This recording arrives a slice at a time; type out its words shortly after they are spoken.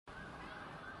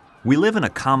We live in a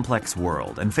complex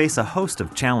world and face a host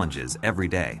of challenges every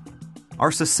day.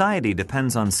 Our society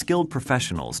depends on skilled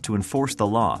professionals to enforce the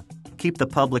law, keep the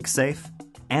public safe,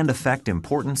 and affect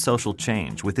important social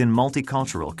change within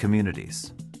multicultural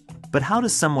communities. But how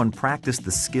does someone practice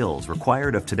the skills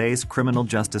required of today's criminal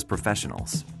justice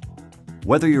professionals?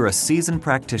 Whether you're a seasoned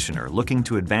practitioner looking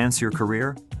to advance your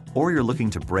career or you're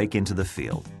looking to break into the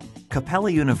field,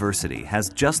 Capella University has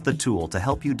just the tool to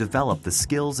help you develop the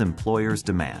skills employers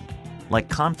demand, like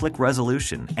conflict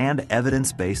resolution and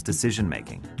evidence-based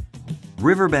decision-making.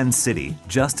 Riverbend City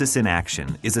Justice in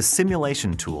Action is a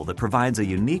simulation tool that provides a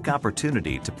unique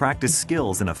opportunity to practice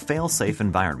skills in a fail-safe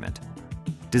environment.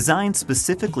 Designed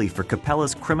specifically for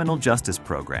Capella's criminal justice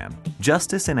program,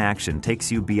 Justice in Action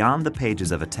takes you beyond the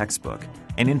pages of a textbook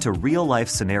and into real-life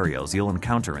scenarios you'll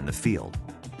encounter in the field.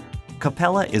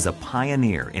 Capella is a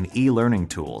pioneer in e-learning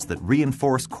tools that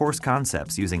reinforce course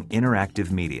concepts using interactive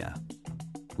media.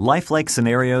 Lifelike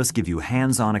scenarios give you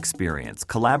hands-on experience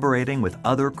collaborating with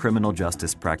other criminal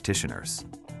justice practitioners,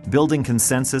 building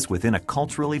consensus within a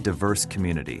culturally diverse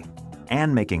community,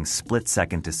 and making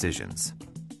split-second decisions.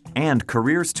 And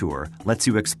Careers Tour lets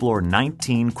you explore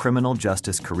 19 criminal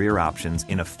justice career options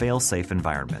in a fail-safe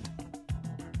environment.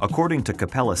 According to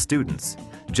Capella students,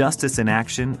 Justice in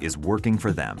Action is working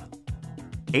for them.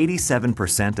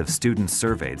 87% of students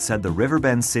surveyed said the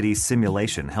Riverbend City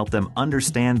simulation helped them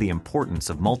understand the importance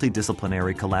of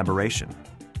multidisciplinary collaboration.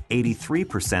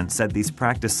 83% said these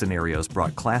practice scenarios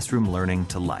brought classroom learning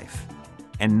to life.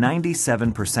 And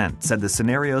 97% said the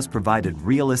scenarios provided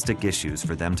realistic issues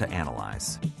for them to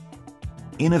analyze.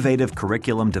 Innovative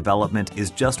curriculum development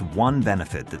is just one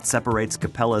benefit that separates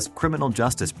Capella's criminal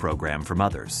justice program from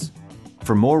others.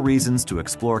 For more reasons to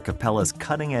explore Capella's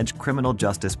cutting-edge criminal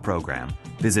justice program,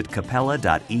 visit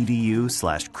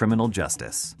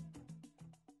capella.edu/criminaljustice.